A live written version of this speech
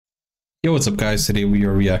Yo, what's up guys? Today we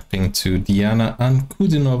are reacting to Diana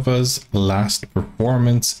Ankudinova's last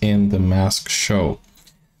performance in the mask show.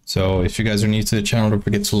 So if you guys are new to the channel, don't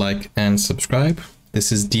forget to like and subscribe.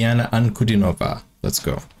 This is Diana Ankudinova. Let's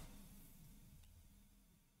go.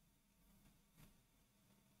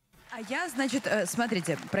 Я, значит,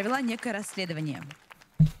 смотрите, провела некое расследование.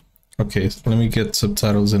 Okay, so let me get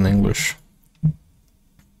subtitles in English.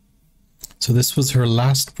 So this was her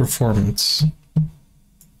last performance.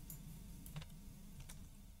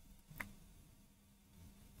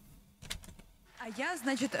 Я,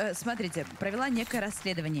 значит, смотрите, провела некое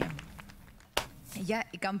расследование. Я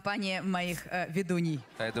и компания моих ведуней.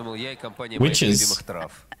 А я думал, я и компания моих любимых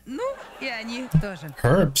трав. Ну, и они тоже.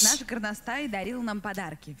 Herbs. Наш горностай дарил нам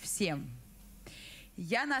подарки всем.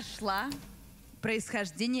 Я нашла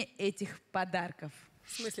происхождение этих подарков.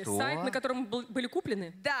 В смысле, сайт, на котором были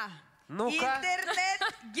куплены? Да. Ну-ка. Интернет,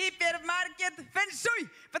 гипермаркет, фэншуй,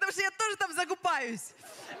 потому что я тоже там закупаюсь.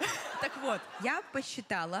 Так вот, я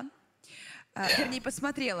посчитала, вернее,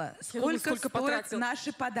 посмотрела, сколько стоят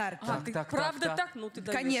наши подарки. А, ты правда так? Ну, ты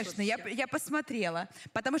даешь. Конечно, я посмотрела,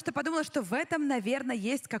 потому что подумала, что в этом, наверное,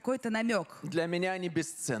 есть какой-то намек. Для меня они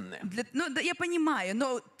бесценны. Ну, да, я понимаю,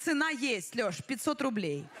 но цена есть, Леш, 500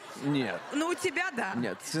 рублей. Нет. Ну, у тебя, да.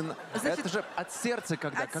 Нет, цена. Значит, это же от сердца,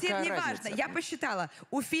 когда. Какая неважно. Я посчитала.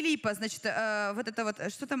 У Филиппа, значит, вот это вот,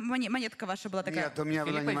 что там, монетка ваша была такая? Нет, у меня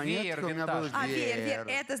была не монетка, у меня был веер.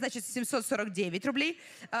 Это, значит, 749 рублей.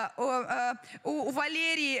 У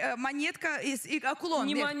Валерии монетка и кулон.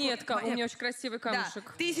 Не монетка, у меня очень красивый камушек.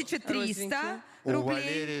 Да, 1300 У рублей.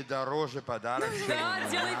 Валерии дороже подарок. Да,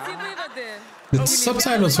 делайте выводы. The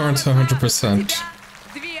subtitles aren't 100%.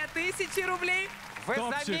 2000 рублей. Вы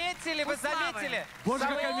заметили, вы заметили? Боже,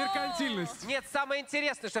 какая меркантильность. Нет, самое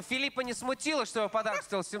интересное, что Филиппа не смутило, что его подарок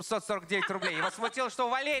стоил 749 рублей. Его смутило, что у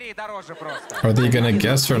Валерии дороже просто. Are they gonna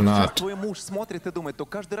guess or not? Твой муж смотрит и думает, то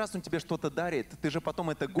каждый раз он тебе что-то дарит. Ты же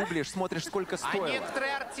потом это гуглишь, смотришь, сколько А стоило.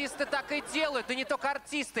 некоторые артисты так и делают. И не только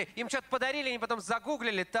артисты. Им что-то подарили, они потом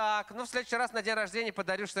загуглили. Так, ну в следующий раз на день рождения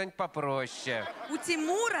подарю что-нибудь попроще. У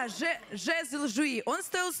Тимура жезл Жуи, он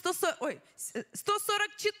стоил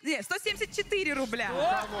 174 рубля. У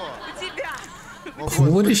тебя.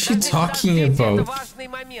 What is she talking Это about? важный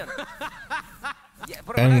момент. And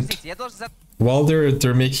Подождите, я должен... while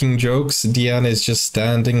they're making jokes, Diana is just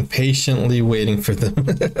standing patiently waiting for them.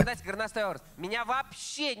 Знаете, горностай Орс, меня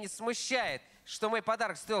вообще не смущает, что мой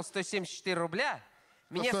подарок стоил 174 рубля.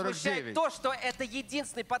 Меня 149. смущает то, что это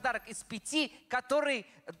единственный подарок из 5, который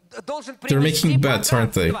должен They're принести making bets,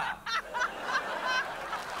 aren't they? богатство.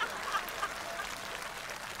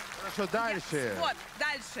 Что дальше? Вот,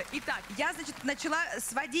 дальше. Итак, я, значит, начала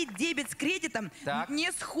сводить дебет с кредитом. Так. Не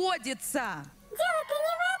сходится. Дело-то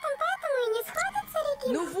не в этом, поэтому и не сходится,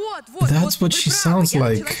 Регина. Ну вот. That's вот what she вы правы. sounds Я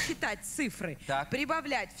like. начала считать цифры, Так.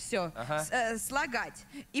 прибавлять все, Ага. слагать.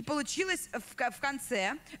 И получилось в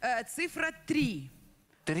конце цифра 3.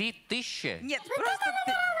 3000? Нет,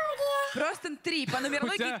 просто 3. По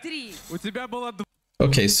нумерологии 3. У тебя было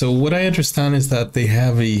Okay, so what I understand is that they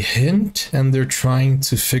have a hint and they're trying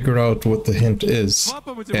to figure out what the hint is.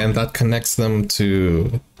 And that connects them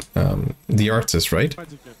to the artist, right?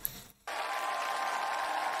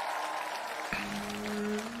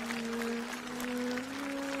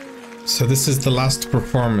 So this is the last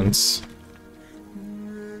performance.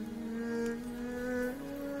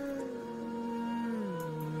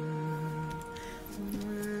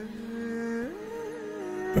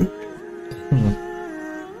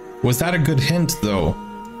 Was that a good hint, though?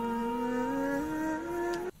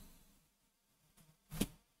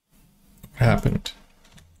 What happened?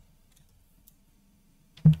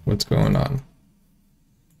 What's going on?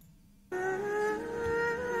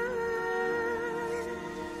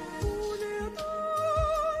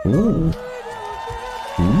 Ooh.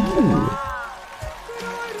 Ooh.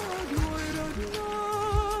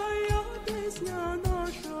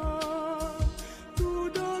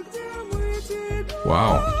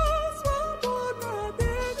 Wow.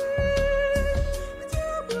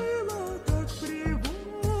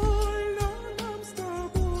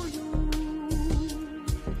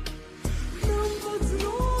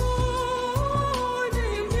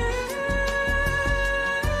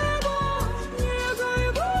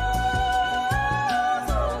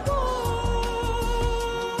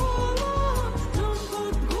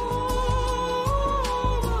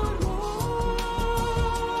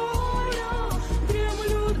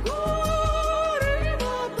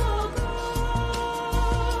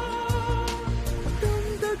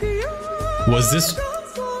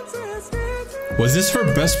 Was this her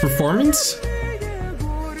best performance?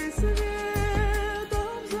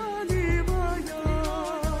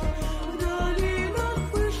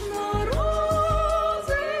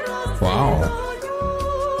 Wow.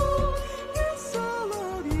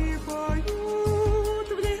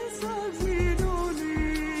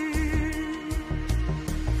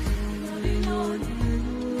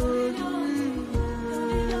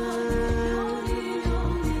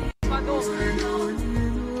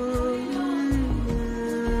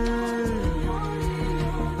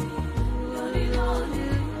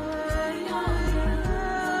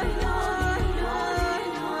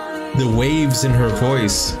 The waves in her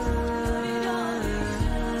voice.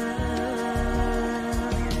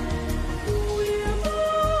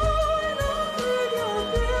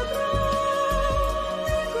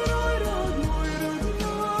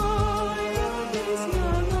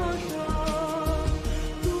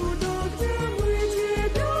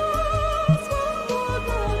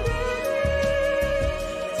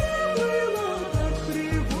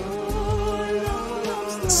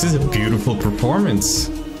 This is a beautiful performance.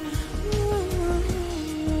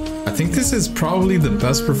 I think this is probably the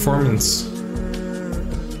best performance.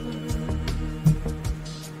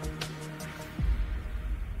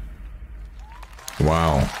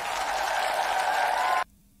 Wow.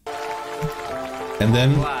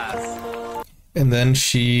 And then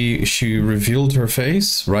she revealed her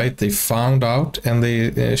face, right? They found out,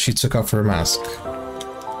 and she took off her mask.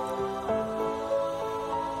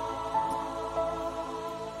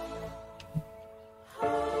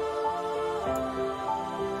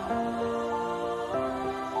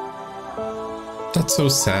 That's so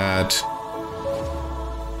sad.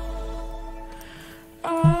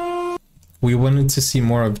 We wanted to see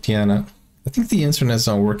more of Diana. I think the internet's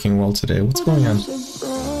not working well today. What's going on?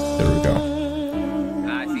 There we go.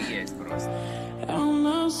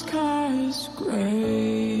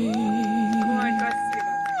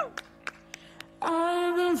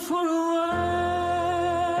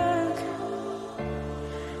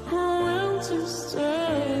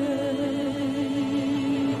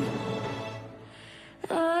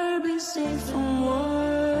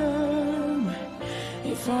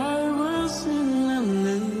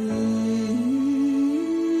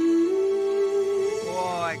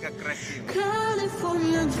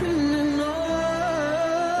 California dreaming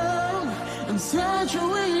on. I'm such a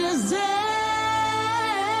winner's day.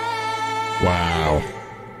 Wow.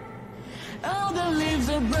 All the leaves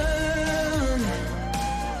are burned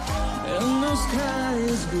and the sky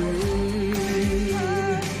is gray.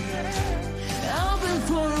 I've been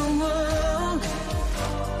for a walk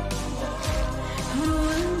on a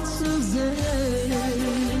winter's day.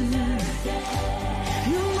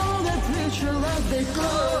 You know that picture of the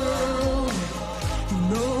girl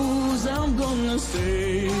knows I'm gonna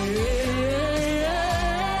stay.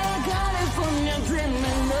 California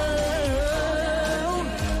dreaming now.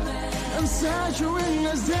 I'm such a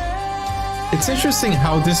winner's day. It's interesting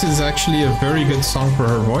how this is actually a very good song for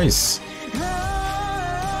her voice.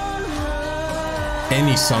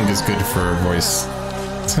 Any song is good for her voice.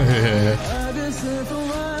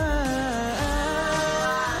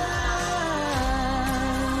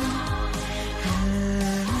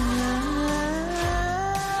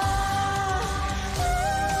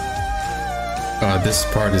 This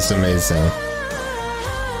part is amazing.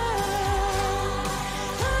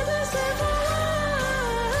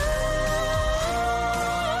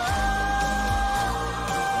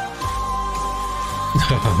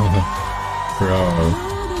 Bro,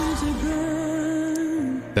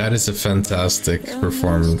 that is a fantastic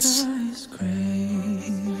performance.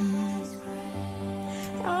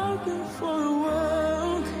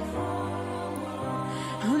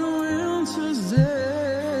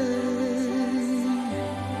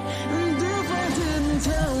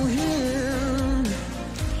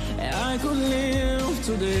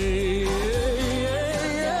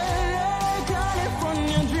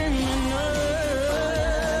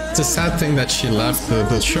 It's a sad thing that she left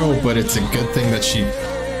the show, but it's a good thing that she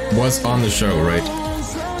was on the show, right?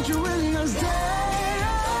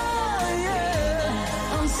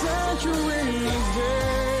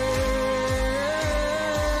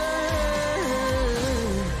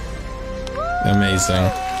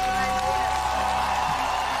 Amazing.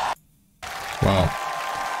 Wow.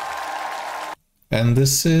 And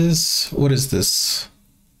this is... what is this?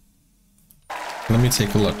 Let me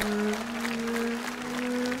take a look.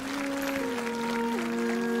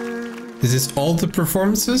 Is this all the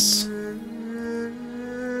performances?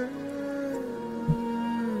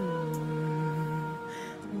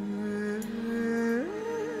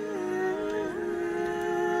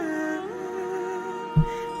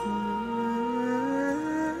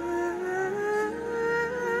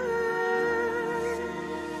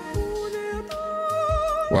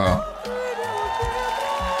 Wow.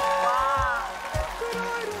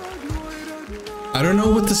 I don't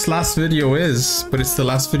know what this last video is, but it's the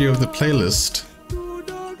last video of the playlist.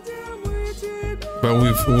 But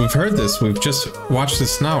we've heard this. We've just watched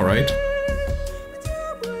this now, right?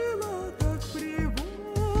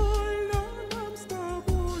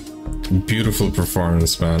 Beautiful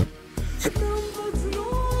performance, man.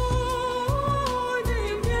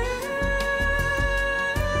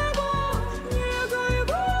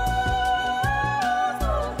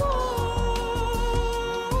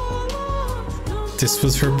 This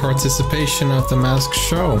was her participation at the mask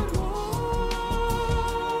show.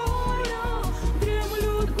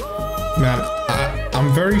 Man,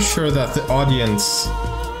 I'm very sure that the audience,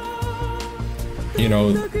 you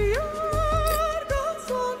know,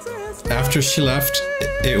 after she left,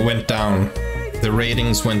 it went down. The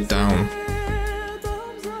ratings went down.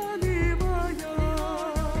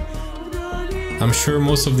 I'm sure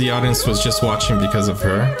most of the audience was just watching because of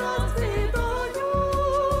her.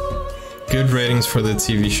 Good ratings for the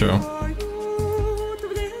TV show.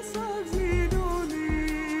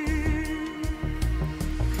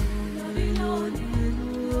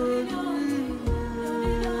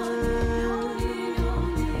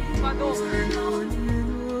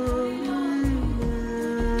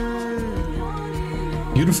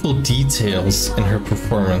 Beautiful details in her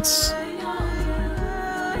performance.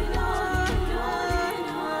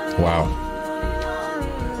 Wow.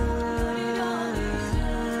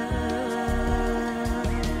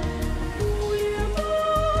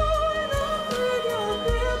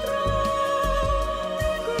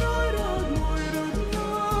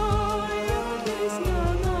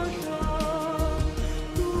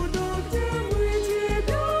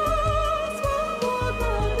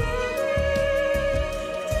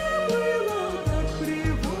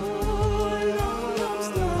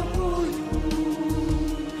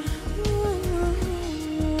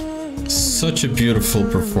 Such a beautiful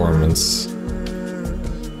performance.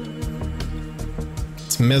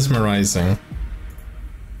 It's mesmerizing.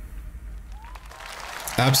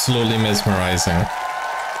 Absolutely mesmerizing.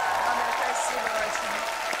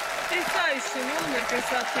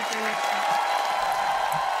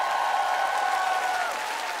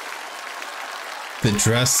 The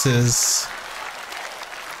dresses.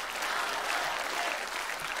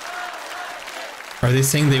 Are they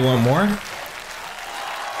saying they want more?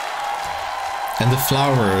 And the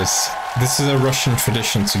flowers. This is a Russian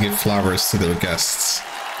tradition to give flowers to their guests.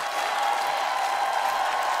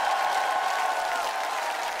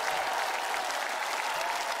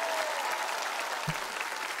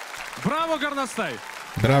 Браво, горностай!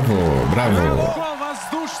 Браво, браво. Легко,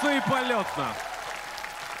 воздушно и полетно.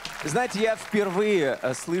 Знаете, я впервые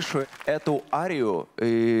слышу эту арию.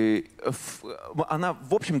 Она,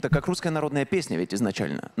 в общем-то, как русская народная песня ведь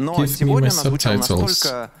изначально. Но сегодня она звучала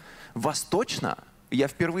настолько восточно. Я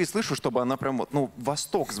впервые слышу, чтобы она прям вот, ну,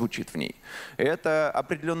 восток звучит в ней. Это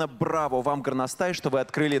определенно браво вам, горностай, что вы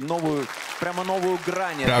открыли новую, прямо новую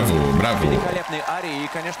грань. Браво, браво. Великолепной арии. И,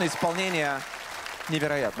 конечно, исполнение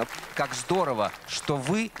невероятно. Как здорово, что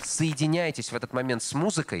вы соединяетесь в этот момент с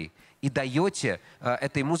музыкой и даете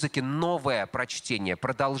этой музыке новое прочтение,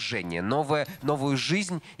 продолжение, новую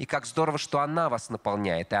жизнь. И как здорово, что она вас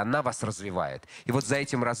наполняет, и она вас развивает. И вот за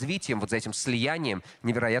этим развитием, вот за этим слиянием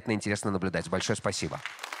невероятно интересно наблюдать. Большое спасибо.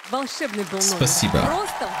 Волшебный был номер. Спасибо.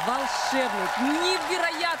 Просто волшебный.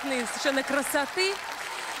 Невероятной совершенно красоты.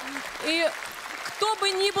 И кто бы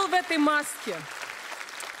ни был в этой маске,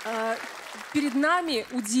 перед нами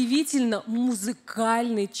удивительно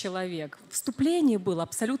музыкальный человек. Вступление было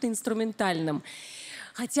абсолютно инструментальным.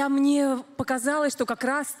 Хотя мне показалось, что как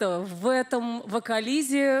раз-то в этом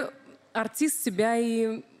вокализе артист себя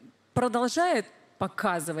и продолжает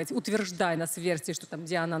показывать, утверждая нас в версии, что там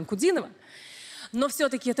Диана Анкудинова. Но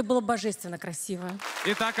все-таки это было божественно красиво.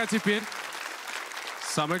 Итак, а теперь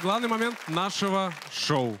самый главный момент нашего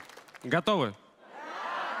шоу. Готовы?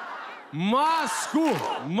 Маску!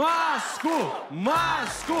 Маску!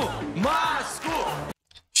 Маску! Маску!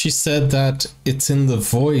 She said that it's in the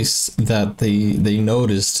voice that they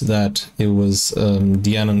noticed that it was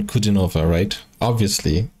Diana Anкудинова, right?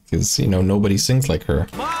 Obviously, because, you know, nobody sings like her.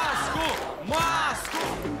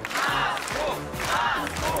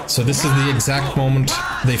 So this is the exact moment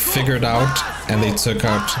they figured out and they took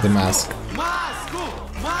out the mask.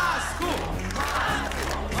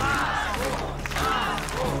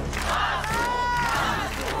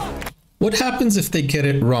 What happens if they get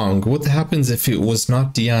it wrong? What happens if it was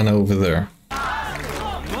not Diana over there?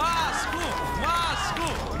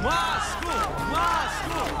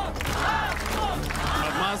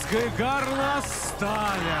 Маской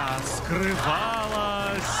горностая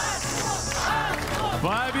скрывалась.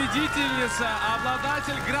 Победительница,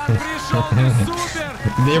 обладатель гран-при шоу Супер.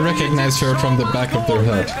 They recognize her from the back of their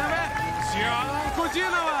head. Диана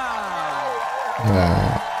Анкудинова.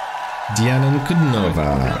 Диана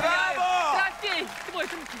Анкудинова.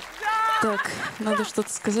 Так, надо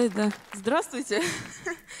что-то сказать, да? Здравствуйте.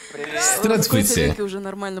 Здравствуйте. Уже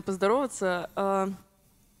нормально поздороваться.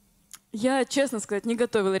 Я, честно сказать, не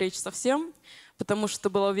готовила речь совсем, потому что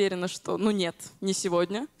была уверена, что, ну нет, не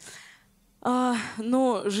сегодня.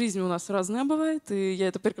 Но жизнь у нас разная бывает, и я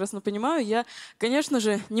это прекрасно понимаю. Я, конечно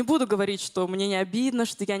же, не буду говорить, что мне не обидно,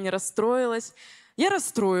 что я не расстроилась. Я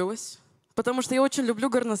расстроилась, потому что я очень люблю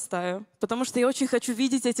горностая, потому что я очень хочу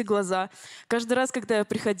видеть эти глаза. Каждый раз, когда я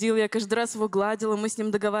приходила, я каждый раз его гладила, мы с ним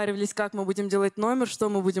договаривались, как мы будем делать номер, что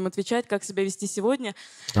мы будем отвечать, как себя вести сегодня.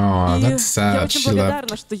 И я очень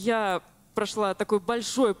благодарна, что я прошла такой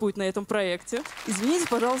большой путь на этом проекте. Извините,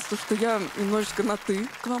 пожалуйста, что я немножечко на «ты»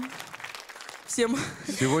 к вам. Всем.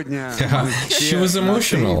 Сегодня She was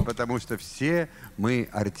emotional. потому что все мы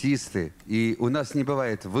артисты, и у нас не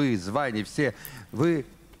бывает вы, звание, все. Вы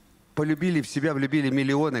полюбили в себя, влюбили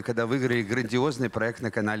миллионы, когда выиграли грандиозный проект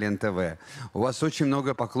на канале НТВ. У вас очень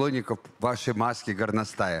много поклонников вашей маски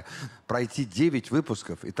горностая. Пройти 9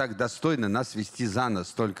 выпусков и так достойно нас вести за нос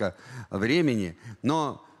столько времени.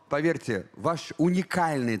 Но, поверьте, ваш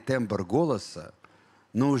уникальный тембр голоса,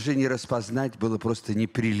 но уже не распознать было просто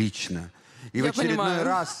неприлично. И в очередной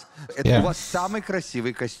раз это у вас самый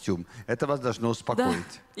красивый костюм. Это вас должно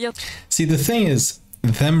успокоить. See, the thing is,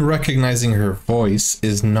 them recognizing her voice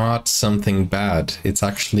is not something bad. It's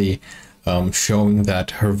actually showing that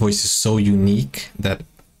her voice is so unique that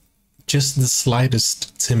just the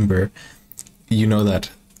slightest timbre, you know that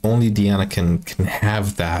only Diana can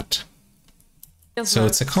have that. So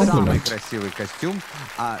it's a compliment. Самый красивый костюм,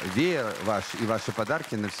 а веер ваш и ваши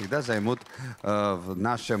подарки навсегда займут в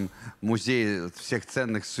нашем музее всех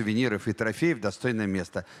ценных сувениров и трофеев достойное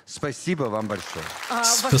место. Спасибо вам большое.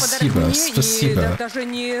 Спасибо, спасибо. И даже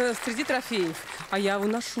не среди трофеев, а я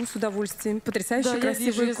выношу с удовольствием. Потрясающе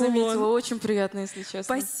красивый кулон. Очень приятно, если честно.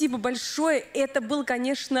 Спасибо большое. Это был,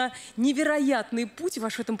 конечно, невероятный путь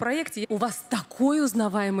ваш в этом проекте. У вас такой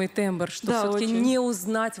узнаваемый тембр, что все-таки не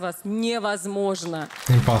узнать вас невозможно.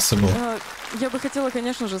 Impossible. Я бы хотела,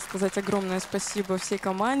 конечно же, сказать огромное спасибо всей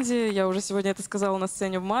команде. Я уже сегодня это сказала на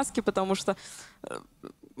сцене в маске, потому что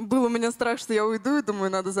был у меня страх, что я уйду, и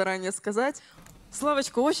думаю, надо заранее сказать.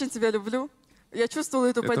 Славочка, очень тебя люблю. Я чувствовала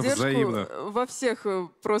эту поддержку во всех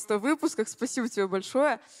просто выпусках. Спасибо тебе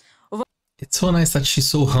большое. It's so nice that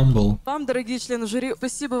she's so humble. Вам, дорогие члены жюри,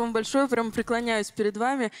 спасибо вам большое. Прям преклоняюсь перед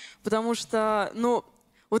вами, потому что, ну,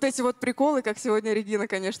 вот эти вот приколы, как сегодня Регина,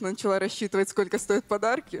 конечно, начала рассчитывать, сколько стоят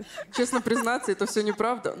подарки. Честно признаться, это все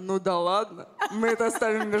неправда. Ну да ладно, мы это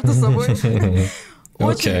оставим между собой.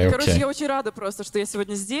 Короче, я очень рада просто, что я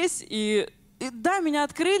сегодня здесь. И да, меня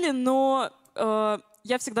открыли, но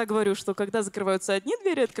я всегда говорю, что когда закрываются одни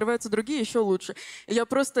двери, открываются другие еще лучше. И я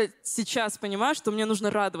просто сейчас понимаю, что мне нужно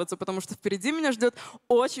радоваться, потому что впереди меня ждет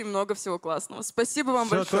очень много всего классного. Спасибо вам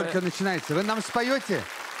большое. Все только начинается. Вы нам споете?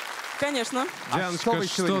 Конечно. Дианочка,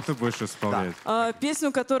 что ты будешь исполнять?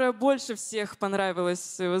 Песню, которая больше всех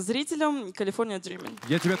понравилась зрителям, California Dreamin.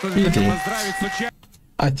 Я тебя тоже хочу поздравить с участием.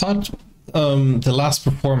 I thought the last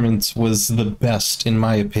performance was the best, in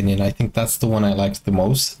my opinion. I think that's the one I liked the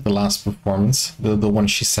most, the last performance, the one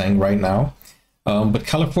she sang right now. But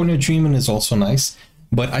California Dreamin' is also nice.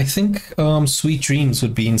 But I think Sweet Dreams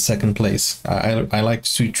would be in second place. I liked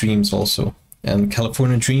Sweet Dreams also. And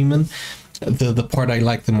California Dreamin', the part I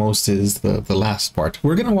like the most is the last part.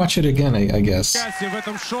 We're gonna watch it again, I guess. В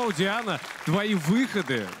этом шоу, Диана, твои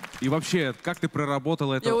выходы и вообще, как ты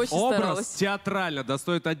проработала этот образ театрально,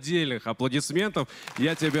 достоит отдельных аплодисментов.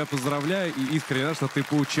 Я тебя поздравляю и искренне рад, что ты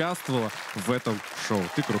поучаствовала в этом шоу.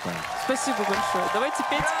 Ты крутая. Спасибо большое. Давайте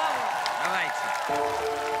петь. Давайте.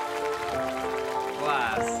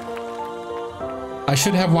 Класс. I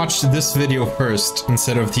should have watched this video first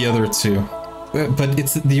instead of the other two. But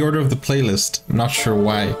it's the order of the playlist. I'm not sure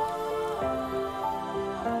why.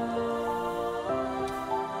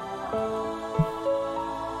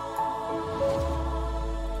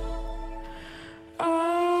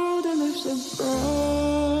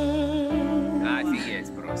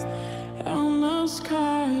 Офигеть просто.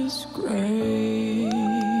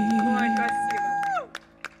 Ой, красиво.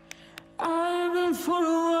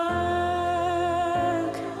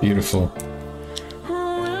 Beautiful.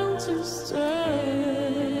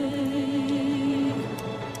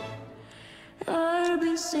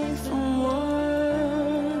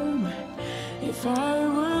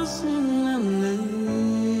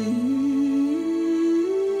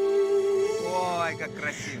 Ой, как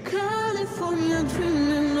красиво. California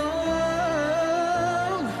dreaming on.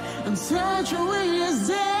 I'm such a witness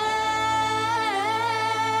day.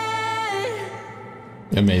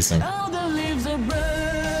 Amazing. All the leaves are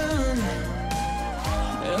burned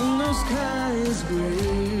and the sky is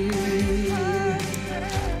gray.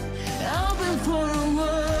 I've been for a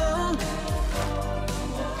world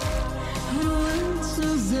on a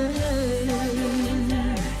winter's day.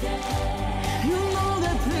 You know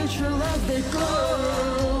that picture like they go.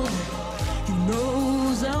 He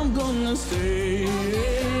knows I'm gonna stay.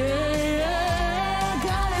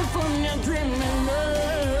 California dreaming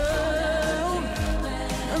love.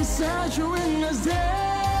 I'm such a witness day.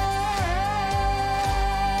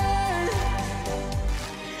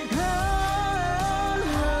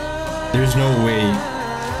 There's no way.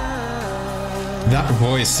 That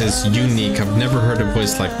voice is unique. I've never heard a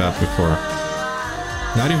voice like that before.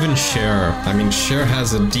 Not even Cher. I mean, Cher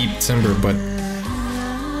has a deep timbre, but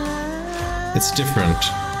it's different.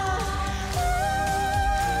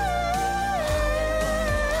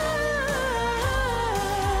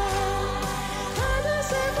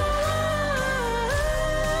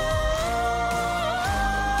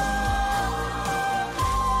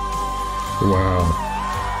 Wow.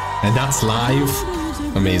 And that's live.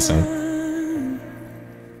 Amazing.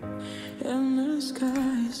 And the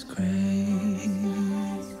sky is gray.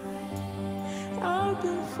 I've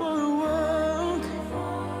been for a walk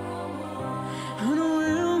on a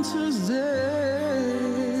winter's day.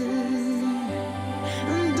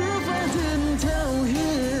 And if I didn't tell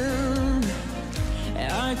him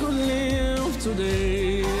I could live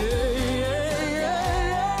today.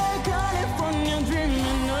 California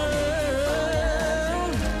dreaming of.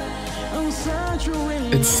 I'm such a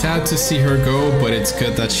witness. It's sad to see her go, but it's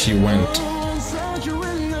good that she went. I'm such a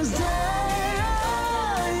witness day.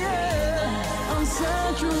 I'm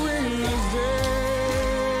such a witness day.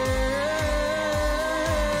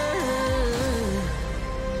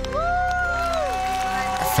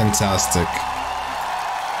 Fantastic.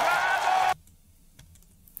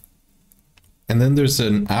 And then there's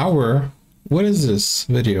an hour. What is this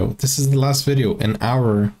video? This is the last video. An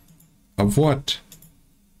hour of what?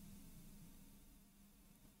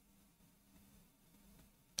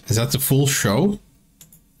 Is that the full show?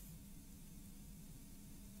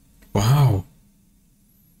 Wow.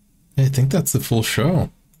 I think that's the full show.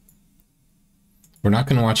 We're not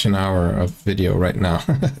going to watch an hour of video right now.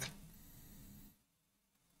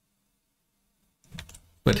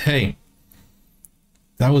 But hey,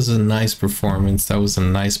 that was a nice performance. That was a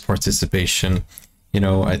nice participation. You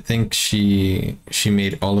know, I think she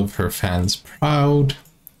made all of her fans proud.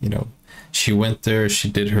 You know, she went there, she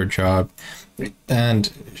did her job.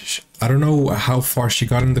 And I don't know how far she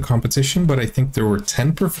got in the competition, but I think there were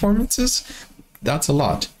 10 performances. That's a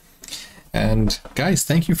lot. And guys,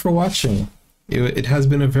 thank you for watching. It has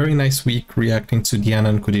been a very nice week reacting to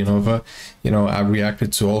Diana Anкудинова. You know, I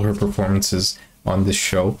reacted to all her performances on this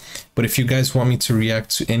show. But if you guys want me to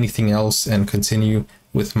react to anything else and continue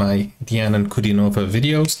with my Diana Anкудинова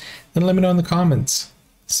videos, then let me know in the comments.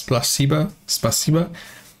 Spasiba.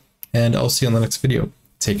 And I'll see you on the next video.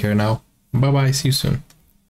 Take care now. Bye bye. See you soon.